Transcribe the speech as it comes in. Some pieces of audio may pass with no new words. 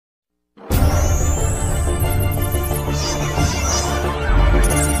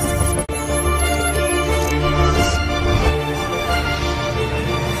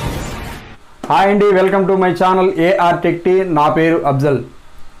Hi అండి, welcome to my channel AR tech tea. నా పేరు అఫ్జల్.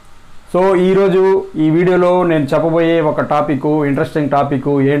 సో ఈరోజు ఈ వీడియోలో నేను చెప్పబోయే ఒక టాపిక్, ఇంట్రెస్టింగ్ టాపిక్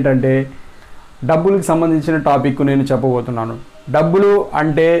ఏంటంటే డబ్బులకు సంబంధించిన టాపిక్ నేను చెప్పబోతున్నాను. డబ్బులు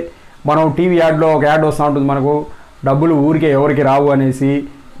అంటే మనం టీవీ యాడ్లో ఒక యాడ్ వస్తూ ఉంటుంది, మనకు డబ్బులు ఊరికే ఎవరికి రావు అనేసి.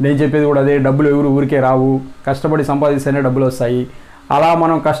 నేను చెప్పేది కూడా అదే, డబ్బులు ఎవరు ఊరికే రావు, కష్టపడి సంపాదిస్తేనే డబ్బులు వస్తాయి. అలా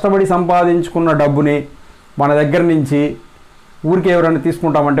మనం కష్టపడి సంపాదించుకున్న డబ్బుని మన దగ్గర నుంచి ఊరికే ఎవరైనా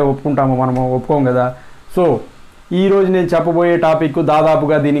తీసుకుంటామంటే ఒప్పుకుంటాము, మనము ఒప్పుకోం కదా. సో ఈరోజు నేను చెప్పబోయే టాపిక్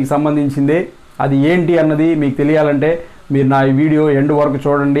దాదాపుగా దీనికి సంబంధించిందే. అది ఏంటి అన్నది మీకు తెలియాలంటే మీరు నా ఈ వీడియో ఎండ్ వరకు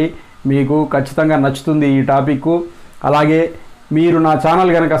చూడండి, మీకు ఖచ్చితంగా నచ్చుతుంది ఈ టాపిక్. అలాగే మీరు నా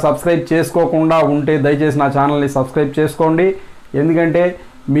ఛానల్ కనుక సబ్స్క్రైబ్ చేసుకోకుండా ఉంటే దయచేసి నా ఛానల్ని సబ్స్క్రైబ్ చేసుకోండి. ఎందుకంటే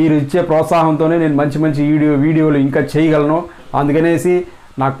మీరు ఇచ్చే ప్రోత్సాహంతోనే నేను మంచి మంచి వీడియోలు ఇంకా చేయగలను. అందుకనేసి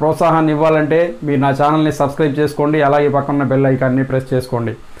నాకు ప్రోత్సాహాన్ని ఇవ్వాలంటే మీరు నా ఛానల్ని సబ్స్క్రైబ్ చేసుకోండి, అలాగే పక్కన బెల్ ఐకాన్ని ప్రెస్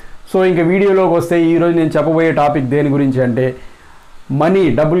చేసుకోండి. సో ఇంకా వీడియోలోకి వస్తే ఈరోజు నేను చెప్పబోయే టాపిక్ దేని గురించి అంటే మనీ,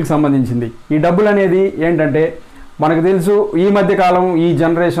 డబ్బులకు సంబంధించింది. ఈ డబ్బులు అనేది ఏంటంటే మనకు తెలుసు, ఈ మధ్యకాలం ఈ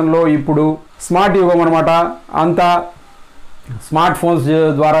జనరేషన్లో ఇప్పుడు స్మార్ట్ యుగం అనమాట. అంతా స్మార్ట్ ఫోన్స్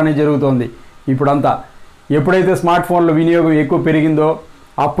ద్వారానే జరుగుతోంది. ఇప్పుడంతా ఎప్పుడైతే స్మార్ట్ ఫోన్ల వినియోగం ఎక్కువ పెరిగిందో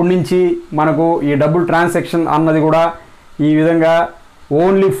అప్పటి నుంచి మనకు ఈ డబ్బులు ట్రాన్సాక్షన్ అన్నది కూడా ఈ విధంగా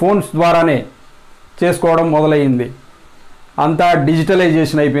ఓన్లీ ఫోన్స్ ద్వారానే చేసుకోవడం మొదలయ్యింది. అంతా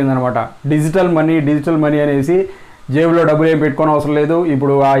డిజిటలైజేషన్ అయిపోయిందనమాట. డిజిటల్ మనీ అనేసి జేబులో డబ్బులు ఏం పెట్టుకోని అవసరం లేదు.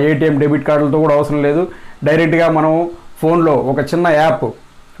 ఇప్పుడు ఆ ఏటీఎం డెబిట్ కార్డులతో కూడా అవసరం లేదు. డైరెక్ట్గా మనం ఫోన్లో ఒక చిన్న యాప్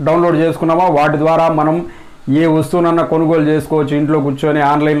డౌన్లోడ్ చేసుకున్నామా, వాటి ద్వారా మనం ఏ వస్తువునన్నా కొనుగోలు చేసుకోవచ్చు. ఇంట్లో కూర్చొని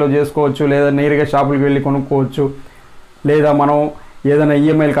ఆన్లైన్లో చేసుకోవచ్చు, లేదా నేరుగా షాపులకు వెళ్ళి కొనుక్కోవచ్చు, లేదా మనం ఏదైనా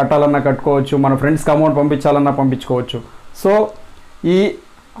ఈఎంఐలు కట్టాలన్నా కట్టుకోవచ్చు, మన ఫ్రెండ్స్కి అమౌంట్ పంపించాలన్నా పంపించుకోవచ్చు. సో ఈ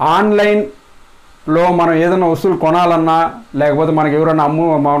ఆన్లైన్లో మనం ఏదైనా వస్తువులు కొనాలన్నా, లేకపోతే మనకి ఎవరైనా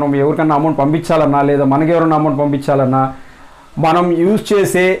మనం ఎవరికన్నా అమౌంట్ పంపించాలన్నా, లేదా మనకి ఎవరైనా అమౌంట్ పంపించాలన్నా మనం యూజ్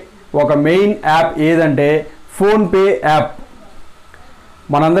చేసే ఒక మెయిన్ యాప్ ఏదంటే ఫోన్పే యాప్.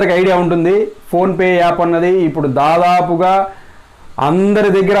 మనందరికి ఐడియా ఉంటుంది. ఫోన్పే యాప్ అన్నది ఇప్పుడు దాదాపుగా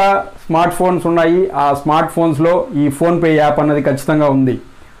అందరి దగ్గర స్మార్ట్ ఫోన్స్ ఉన్నాయి. ఆ స్మార్ట్ ఫోన్స్లో ఈ ఫోన్పే యాప్ అన్నది ఖచ్చితంగా ఉంది.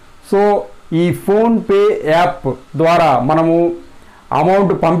 సో ఈ ఫోన్పే యాప్ ద్వారా మనము అమౌంట్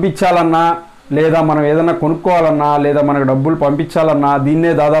పంపించాలన్నా, లేదా మనం ఏదైనా కొనుక్కోవాలన్నా, లేదా మనకు డబ్బులు పంపించాలన్నా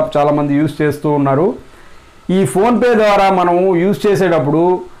దీన్నే దాదాపు చాలామంది యూజ్ చేస్తూ ఉన్నారు. ఈ ఫోన్పే ద్వారా మనము యూజ్ చేసేటప్పుడు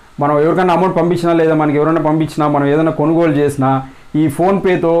మనం ఎవరికైనా అమౌంట్ పంపించినా, లేదా మనకి ఎవరైనా పంపించినా, మనం ఏదైనా కొనుగోలు చేసినా ఈ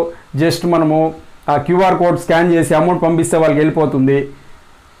ఫోన్పేతో జస్ట్ మనము ఆ క్యూఆర్ కోడ్ స్కాన్ చేసి అమౌంట్ పంపిస్తే వాళ్ళకి వెళ్ళిపోతుంది.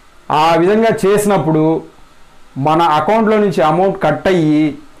 ఆ విధంగా చేసినప్పుడు మన అకౌంట్లో నుంచి అమౌంట్ కట్ అయ్యి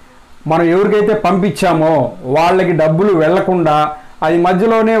మనం ఎవరికైతే పంపించామో వాళ్ళకి డబ్బులు వెళ్లకుండా అది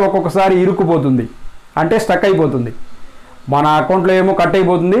మధ్యలోనే ఒక్కొక్కసారి ఇరుక్కుపోతుంది, అంటే స్టక్ అయిపోతుంది. మన అకౌంట్లో ఏమో కట్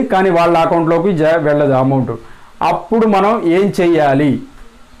అయిపోతుంది, కానీ వాళ్ళ అకౌంట్లోకి వెళ్ళదు అమౌంట్. అప్పుడు మనం ఏం చెయ్యాలి?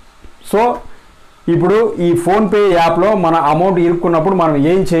 సో ఇప్పుడు ఈ ఫోన్పే యాప్లో మన అమౌంట్ ఇరుక్కున్నప్పుడు మనం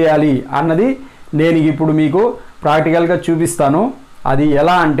ఏం చేయాలి అన్నది నేను ఇప్పుడు మీకు ప్రాక్టికల్గా చూపిస్తాను. అది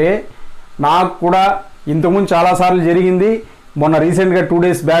ఎలా అంటే నాకు కూడా ఇంతకుముందు చాలాసార్లు జరిగింది. మొన్న రీసెంట్గా 2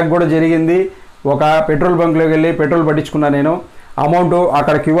 days బ్యాక్ కూడా జరిగింది. ఒక పెట్రోల్ బంక్లోకి వెళ్ళి పెట్రోల్ పట్టించుకున్నా. నేను అమౌంట్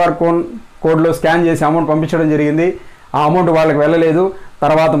అక్కడ క్యూఆర్ కోడ్లో స్కాన్ చేసి అమౌంట్ పంపించడం జరిగింది. ఆ అమౌంట్ వాళ్ళకి వెళ్ళలేదు.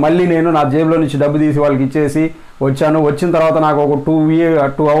 తర్వాత మళ్ళీ నేను నా జేబులో నుంచి డబ్బు తీసి వాళ్ళకి ఇచ్చేసి వచ్చాను. వచ్చిన తర్వాత నాకు ఒక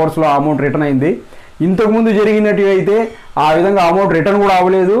 2 hours అమౌంట్ రిటర్న్ అయింది. ఇంతకుముందు జరిగినట్టు అయితే ఆ విధంగా అమౌంట్ రిటర్న్ కూడా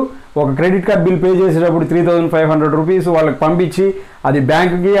అవ్వలేదు. ఒక క్రెడిట్ కార్డ్ బిల్ పే చేసేటప్పుడు 3500 రూపీస్ వాళ్ళకి పంపించి అది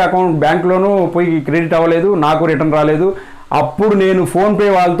బ్యాంక్లోనూ పోయి క్రెడిట్ అవ్వలేదు, నాకు రిటర్న్ రాలేదు. అప్పుడు నేను ఫోన్పే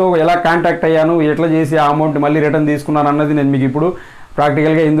వాళ్ళతో ఎలా కాంటాక్ట్ అయ్యాను, ఎట్లా చేసి ఆ అమౌంట్ మళ్ళీ రిటర్న్ తీసుకున్నాను అన్నది నేను మీకు ఇప్పుడు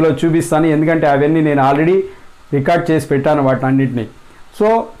ప్రాక్టికల్గా ఇందులో చూపిస్తాను. ఎందుకంటే అవన్నీ నేను ఆల్రెడీ రికార్డ్ చేసి పెట్టాను వాటిని అన్నింటినీ. సో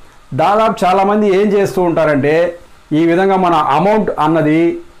దాదాపు చాలామంది ఏం చేస్తూ ఉంటారంటే ఈ విధంగా మన అమౌంట్ అన్నది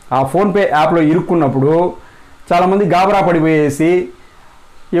ఆ ఫోన్పే యాప్లో ఇరుక్కున్నప్పుడు చాలామంది గాబరా పడిపోయేసి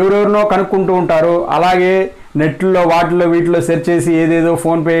ఎవరెవరినో కనుక్కుంటూ ఉంటారు. అలాగే నెట్లో వీటిలో సెర్చ్ చేసి ఏదేదో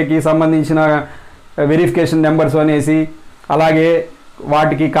ఫోన్పేకి సంబంధించిన వెరిఫికేషన్ నెంబర్స్ అనేసి, అలాగే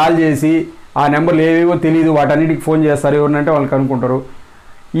వాటికి కాల్ చేసి ఆ నెంబర్లు ఏవేవో తెలియదు వాటన్నిటికి ఫోన్ చేస్తారు. ఎవరినంటే వాళ్ళు కనుక్కుంటారు.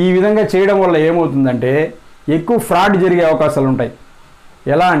 ఈ విధంగా చేయడం వల్ల ఏమవుతుందంటే ఎక్కువ ఫ్రాడ్ జరిగే అవకాశాలు ఉంటాయి.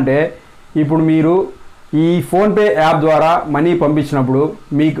 ఎలా అంటే ఇప్పుడు మీరు ఈ ఫోన్పే యాప్ ద్వారా మనీ పంపించినప్పుడు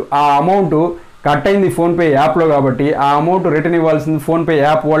మీకు ఆ అమౌంట్ కట్ అయింది ఫోన్పే యాప్లో, కాబట్టి ఆ అమౌంట్ రిటర్న్ ఇవ్వాల్సింది ఫోన్పే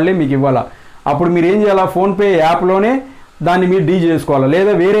యాప్ వాళ్ళే మీకు ఇవ్వాలా. అప్పుడు మీరు ఏం చేయాలా, ఫోన్పే యాప్లోనే దాన్ని మీరు డీ చేసుకోవాలి.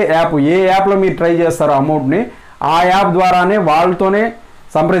 లేదా వేరే యాప్, ఏ యాప్లో మీరు ట్రై చేస్తారో అమౌంట్ని ఆ యాప్ ద్వారానే వాళ్ళతోనే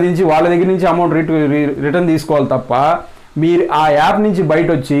సంప్రదించి వాళ్ళ దగ్గర నుంచి అమౌంట్ రిటర్న్ తీసుకోవాలి తప్ప మీరు ఆ యాప్ నుంచి బయట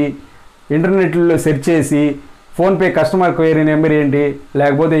వచ్చి ఇంటర్నెట్లో సెర్చ్ చేసి ఫోన్పే కస్టమర్ క్వైరీ నెంబర్ ఏంటి,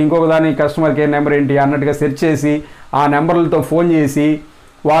 లేకపోతే ఇంకొక దాని కస్టమర్ కేర్ నెంబర్ ఏంటి అన్నట్టుగా సెర్చ్ చేసి ఆ నెంబర్లతో ఫోన్ చేసి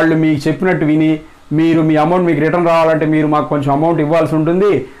వాళ్ళు మీకు చెప్పినట్టు విని మీరు మీ అమౌంట్ మీకు రిటర్న్ రావాలంటే మీరు మాకు కొంచెం అమౌంట్ ఇవ్వాల్సి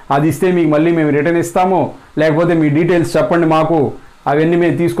ఉంటుంది, అది ఇస్తే మీకు మళ్ళీ మేము రిటర్న్ ఇస్తాము, లేకపోతే మీ డీటెయిల్స్ చెప్పండి మాకు, అవన్నీ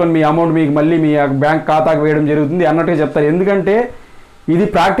మేము తీసుకొని మీ అమౌంట్ మీకు మళ్ళీ మీ బ్యాంక్ ఖాతాకు వేయడం జరుగుతుంది అన్నట్టుగా చెప్తారు. ఎందుకంటే ఇది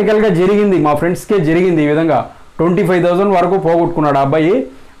ప్రాక్టికల్గా జరిగింది, మా ఫ్రెండ్స్కే జరిగింది. ఈ విధంగా 25,000 వరకు పోగొట్టుకున్నాడు ఆ అబ్బాయి.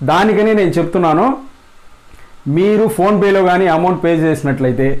 దానికని నేను చెప్తున్నాను, మీరు ఫోన్పేలో కానీ అమౌంట్ పే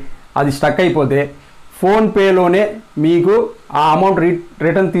చేసినట్లయితే అది స్టక్ అయిపోతే ఫోన్పేలోనే మీకు ఆ అమౌంట్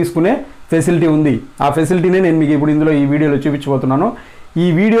రిటర్న్ తీసుకునే ఫెసిలిటీ ఉంది. ఆ ఫెసిలిటీనే నేను మీకు ఇప్పుడు ఇందులో ఈ వీడియోలో చూపించబోతున్నాను. ఈ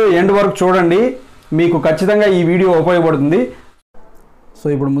వీడియో ఎండ్ వరకు చూడండి, మీకు ఖచ్చితంగా ఈ వీడియో ఉపయోగపడుతుంది. సో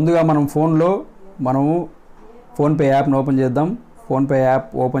ఇప్పుడు ముందుగా మనము ఫోన్పే యాప్ని ఓపెన్ చేద్దాం. ఫోన్పే యాప్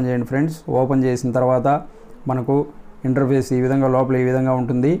ఓపెన్ చేయండి ఫ్రెండ్స్. ఓపెన్ చేసిన తర్వాత మనకు ఇంటర్ఫేస్ ఈ విధంగా లోపల ఈ విధంగా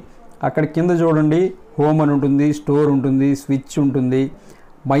ఉంటుంది. అక్కడ కింద చూడండి హోమ్ అని ఉంటుంది, స్టోర్ ఉంటుంది, స్విచ్ ఉంటుంది,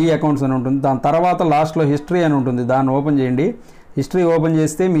 మై అకౌంట్స్ అని ఉంటుంది. దాని తర్వాత లాస్ట్లో హిస్టరీ అని ఉంటుంది, దాన్ని ఓపెన్ చేయండి. హిస్టరీ ఓపెన్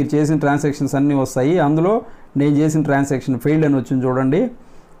చేస్తే మీరు చేసిన ట్రాన్సాక్షన్స్ అన్నీ వస్తాయి. అందులో నేను చేసిన ట్రాన్సాక్షన్ ఫెయిల్డ్ అని వచ్చింది చూడండి.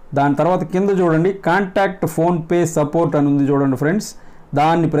 దాని తర్వాత కింద చూడండి కాంటాక్ట్ ఫోన్పే సపోర్ట్ అని ఉంది చూడండి ఫ్రెండ్స్.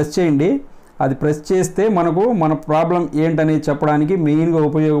 దాన్ని ప్రెస్ చేయండి. అది ప్రెస్ చేస్తే మనకు మన ప్రాబ్లం ఏంటనేది చెప్పడానికి మెయిన్గా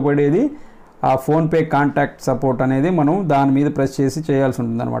ఉపయోగపడేది ఆ ఫోన్పే కాంటాక్ట్ సపోర్ట్ అనేది మనం దాని మీద ప్రెస్ చేసి చేయాల్సి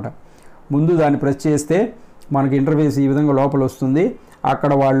ఉంటుంది అనమాట. ముందు దాన్ని ప్రెస్ చేస్తే మనకి ఇంటర్ఫేస్ ఈ విధంగా లోపల వస్తుంది.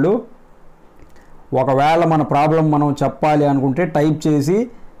 అక్కడ వాళ్ళు ఒకవేళ మన ప్రాబ్లం మనం చెప్పాలి అనుకుంటే టైప్ చేసి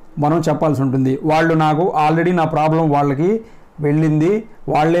మనం చెప్పాల్సి ఉంటుంది. వాళ్ళు నాకు ఆల్రెడీ నా ప్రాబ్లం వాళ్ళకి వెళ్ళింది,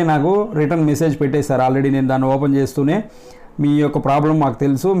 వాళ్ళే నాకు రిటర్న్ మెసేజ్ పెట్టేశారు ఆల్రెడీ. నేను దాన్ని ఓపెన్ చేస్తూనే మీ యొక్క ప్రాబ్లం మాకు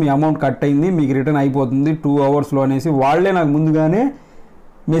తెలుసు, మీ అమౌంట్ కట్ అయింది, మీకు రిటర్న్ అయిపోతుంది 2 అవర్స్లో అనేసి వాళ్ళే నాకు ముందుగానే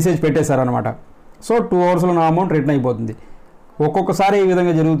మెసేజ్ పెట్టేశారనమాట. సో 2 అవర్స్లో నా అమౌంట్ రిటర్న్ అయిపోతుంది. ఒక్కొక్కసారి ఈ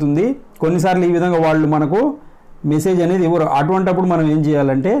విధంగా జరుగుతుంది, కొన్నిసార్లు ఈ విధంగా వాళ్ళు మనకు మెసేజ్ అనేది ఇవ్వరు. అటువంటప్పుడు మనం ఏం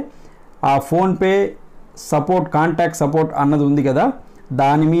చేయాలంటే ఆ ఫోన్పే సపోర్ట్ కాంటాక్ట్ సపోర్ట్ అన్నది ఉంది కదా,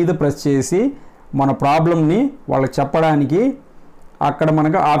 దాని మీద ప్రెస్ చేసి మన ప్రాబ్లమ్ని వాళ్ళకి చెప్పడానికి అక్కడ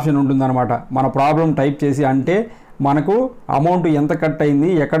మనకు ఆప్షన్ ఉంటుందన్నమాట. మన ప్రాబ్లం టైప్ చేసి అంటే మనకు అమౌంట్ ఎంత కట్ అయింది,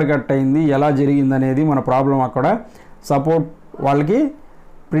 ఎక్కడ కట్ అయింది, ఎలా జరిగింది అనేది మన ప్రాబ్లం అక్కడ సపోర్ట్ వాళ్ళకి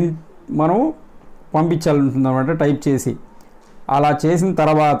ప్రింట్ మనం పంపించాలంటుందన్నమాట టైప్ చేసి. అలా చేసిన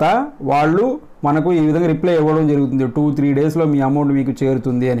తర్వాత వాళ్ళు మనకు ఈ విధంగా రిప్లై ఇవ్వడం జరుగుతుంది, 2-3 డేస్లో మీ అమౌంట్ మీకు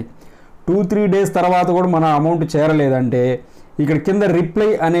చేరుతుంది అని. 2-3 డేస్ తర్వాత కూడా మన అమౌంట్ చేరలేదంటే ఇక్కడ కింద రిప్లై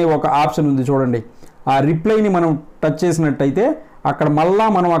అనే ఒక ఆప్షన్ ఉంది చూడండి. ఆ రిప్లైని మనం టచ్ చేసినట్టయితే అక్కడ మళ్ళా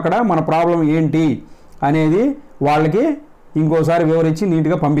మనం అక్కడ మన ప్రాబ్లం ఏంటి అనేది వాళ్ళకి ఇంకోసారి వివరించి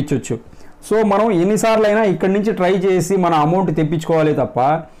నీట్గా పంపించవచ్చు. సో మనం ఎన్నిసార్లు అయినా ఇక్కడి నుంచి ట్రై చేసి మన అమౌంట్ తెప్పించుకోవాలి తప్ప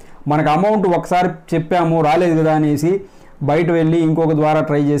మనకు అమౌంట్ ఒకసారి చెప్పాము రాలేదు కదా అనేసి బయట వెళ్ళి ఇంకొక ద్వారా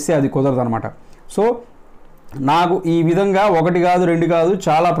ట్రై చేస్తే అది కుదరదు అనమాట. సో నాకు ఈ విధంగా 1 కాదు 2 కాదు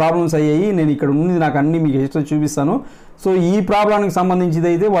చాలా ప్రాబ్లమ్స్ అయ్యాయి. నేను ఇక్కడ ఉన్నది నాకు అన్నీ మీకు హిస్టరీ చూపిస్తాను. సో ఈ ప్రాబ్లానికి సంబంధించింది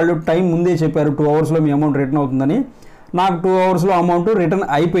అయితే వాళ్ళు టైం ముందే చెప్పారు 2 అవర్స్లో మీ అమౌంట్ రిటర్న్ అవుతుందని. నాకు 2 అవర్స్లో అమౌంట్ రిటర్న్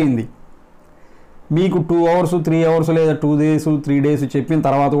అయిపోయింది. మీకు 2 అవర్స్ 3 అవర్స్ లేదా 2 డేస్ 3 డేస్ చెప్పిన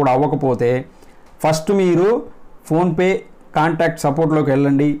తర్వాత కూడా అవ్వకపోతే ఫస్ట్ మీరు ఫోన్పే కాంటాక్ట్ సపోర్ట్లోకి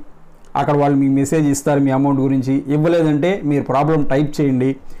వెళ్ళండి. అక్కడ వాళ్ళు మీకు మెసేజ్ ఇస్తారు మీ అమౌంట్ గురించి. ఇవ్వలేదంటే మీరు ప్రాబ్లం టైప్ చేయండి,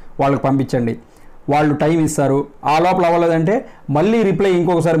 వాళ్ళకి పంపించండి, వాళ్ళు టైం ఇస్తారు. ఆ లోపల అవ్వలేదంటే మళ్ళీ రిప్లై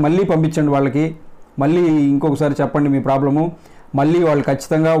ఇంకొకసారి మళ్ళీ పంపించండి వాళ్ళకి, మళ్ళీ ఇంకొకసారి చెప్పండి మీ ప్రాబ్లము. మళ్ళీ వాళ్ళు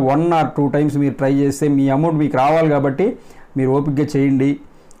ఖచ్చితంగా 1 or 2 టైమ్స్ మీరు ట్రై చేస్తే మీ అమౌంట్ మీకు రావాలి కాబట్టి మీరు ఓపికగా చేయండి,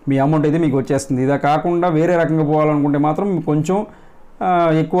 మీ అమౌంట్ అయితే మీకు వచ్చేస్తుంది. ఇదా కాకుండా వేరే రకంగా పోవాలనుకుంటే మాత్రం కొంచెం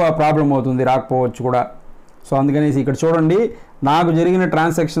ఎక్కువ ప్రాబ్లం అవుతుంది, రాకపోవచ్చు కూడా. సో అందుకనేసి ఇక్కడ చూడండి నాకు జరిగిన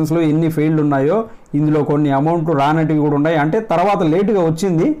ట్రాన్సాక్షన్స్లో ఎన్ని ఫెయిల్డ్ ఉన్నాయో ఇందులో కొన్ని అమౌంట్ రానట్టువి కూడా ఉన్నాయి. అంటే తర్వాత లేటుగా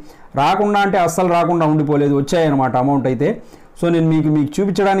వచ్చింది, రాకుండా అంటే అస్సలు రాకుండా ఉండిపోలేదు, వచ్చాయన్నమాట అమౌంట్ అయితే. సో నేను మీకు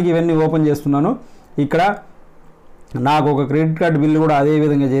చూపించడానికి ఇవన్నీ ఓపెన్ చేస్తున్నాను. ఇక్కడ నాకు ఒక క్రెడిట్ కార్డు బిల్లు కూడా అదే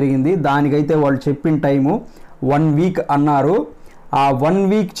విధంగా జరిగింది. దానికైతే వాళ్ళు చెప్పిన టైము 1 వీక్ అన్నారు. ఆ 1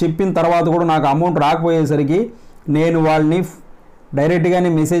 వీక్ చెప్పిన తర్వాత కూడా నాకు అమౌంట్ రాకపోయేసరికి నేను వాళ్ళని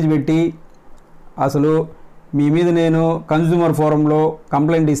డైరెక్ట్గానే మెసేజ్ పెట్టి అసలు మీ మీద నేను కన్జ్యూమర్ ఫోరంలో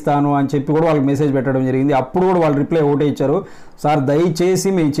కంప్లైంట్ ఇస్తాను అని చెప్పి కూడా వాళ్ళకి మెసేజ్ పెట్టడం జరిగింది. అప్పుడు కూడా వాళ్ళు రిప్లై ఒకటే ఇచ్చారు, సార్ దయచేసి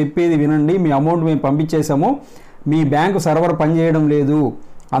మేము చెప్పేది వినండి, మీ అమౌంట్ మేము పంపించేసాము, మీ బ్యాంకు సర్వర్ పనిచేయడం లేదు,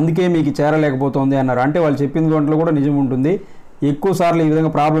 అందుకే మీకు చేరలేకపోతుంది అన్నారు. అంటే వాళ్ళు చెప్పిన దాంట్లో కూడా నిజం ఉంటుంది. ఎక్కువ సార్లు ఈ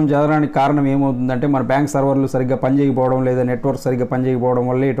విధంగా ప్రాబ్లం జరగడానికి కారణం ఏమవుతుందంటే మన బ్యాంక్ సర్వర్లు సరిగ్గా పనిచేయకపోవడం లేదా నెట్వర్క్ సరిగ్గా పనిచేయకపోవడం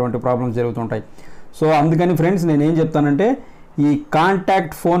వల్ల ఇటువంటి ప్రాబ్లమ్స్ జరుగుతుంటాయి. సో అందుకని ఫ్రెండ్స్ నేనేం చెప్తానంటే ఈ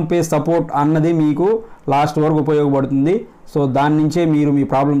కాంటాక్ట్ ఫోన్పే సపోర్ట్ అన్నది మీకు లాస్ట్ వరకు ఉపయోగపడుతుంది. సో దాని నుంచే మీరు మీ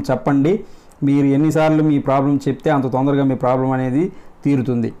ప్రాబ్లం చెప్పండి. మీరు ఎన్నిసార్లు మీ ప్రాబ్లం చెప్తే అంత తొందరగా మీ ప్రాబ్లం అనేది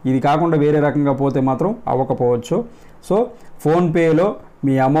తీరుతుంది. ఇది కాకుండా వేరే రకంగా పోతే మాత్రం అవ్వకపోవచ్చు. సో ఫోన్పేలో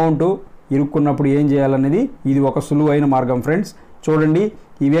మీ అమౌంట్ ఇరుక్కున్నప్పుడు ఏం చేయాలనేది ఇది ఒక సులువైన మార్గం ఫ్రెండ్స్. చూడండి,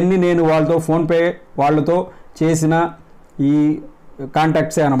 ఇవన్నీ నేను ఫోన్పే వాళ్ళతో చేసిన ఈ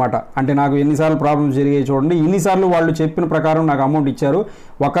కాంటాక్ట్సే అనమాట. అంటే నాకు ఎన్నిసార్లు ప్రాబ్లమ్స్ జరిగాయి చూడండి. ఇన్నిసార్లు వాళ్ళు చెప్పిన ప్రకారం నాకు అమౌంట్ ఇచ్చారు.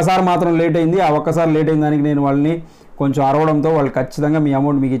 ఒక్కసారి మాత్రం లేట్ అయింది. ఆ ఒక్కసారి లేట్ అయిన దానికి నేను వాళ్ళని కొంచెం అరవడంతో వాళ్ళు ఖచ్చితంగా మీ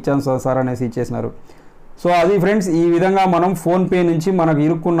అమౌంట్ మీకు ఇచ్చాను సార్ అనేసి ఇచ్చేసినారు. సో అది ఫ్రెండ్స్, ఈ విధంగా మనం ఫోన్పే నుంచి మనకు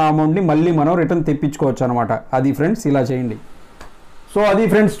ఇరుక్కున్న అమౌంట్ని మళ్ళీ మనం రిటర్న్ తెప్పించుకోవచ్చు అనమాట. అది ఫ్రెండ్స్, ఇలా చేయండి. సో అది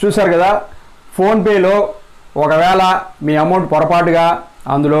ఫ్రెండ్స్, చూశారు కదా, ఫోన్పేలో ఒకవేళ మీ అమౌంట్ పొరపాటుగా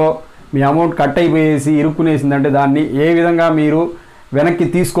అందులో మీ అమౌంట్ కట్ అయిపోయేసి ఇరుక్కునేసిందంటే దాన్ని ఏ విధంగా మీరు వెనక్కి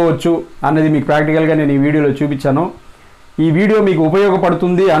తీసుకోవచ్చు అన్నది మీకు ప్రాక్టికల్గా నేను ఈ వీడియోలో చూపించాను. ఈ వీడియో మీకు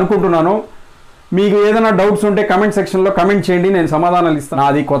ఉపయోగపడుతుంది అనుకుంటున్నాను. మీకు ఏదైనా డౌట్స్ ఉంటే కమెంట్ సెక్షన్లో కమెంట్ చేయండి, నేను సమాధానాలు ఇస్తాను.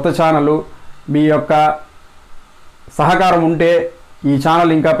 నాది కొత్త ఛానల్, మీ యొక్క సహకారం ఉంటే ఈ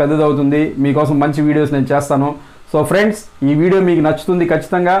ఛానల్ ఇంకా పెద్దదవుతుంది. మీకోసం మంచి వీడియోస్ నేను చేస్తాను. సో ఫ్రెండ్స్, ఈ వీడియో మీకు నచ్చుతుంది.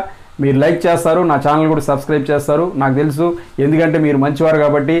 ఖచ్చితంగా మీరు లైక్ చేస్తారు, నా ఛానల్ కూడా సబ్స్క్రైబ్ చేస్తారు, నాకు తెలుసు. ఎందుకంటే మీరు మంచివారు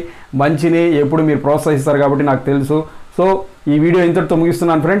కాబట్టి, మంచిని ఎప్పుడు మీరు ప్రోత్సహిస్తారు కాబట్టి నాకు తెలుసు. సో ఈ వీడియో ఇంతటితో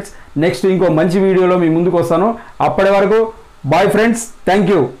ముగిస్తున్నాను ఫ్రెండ్స్. నెక్స్ట్ ఇంకో మంచి వీడియోలో మీ ముందుకు వస్తాను. అప్పటి వరకు బాయ్ ఫ్రెండ్స్,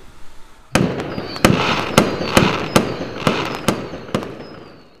 థ్యాంక్ యూ.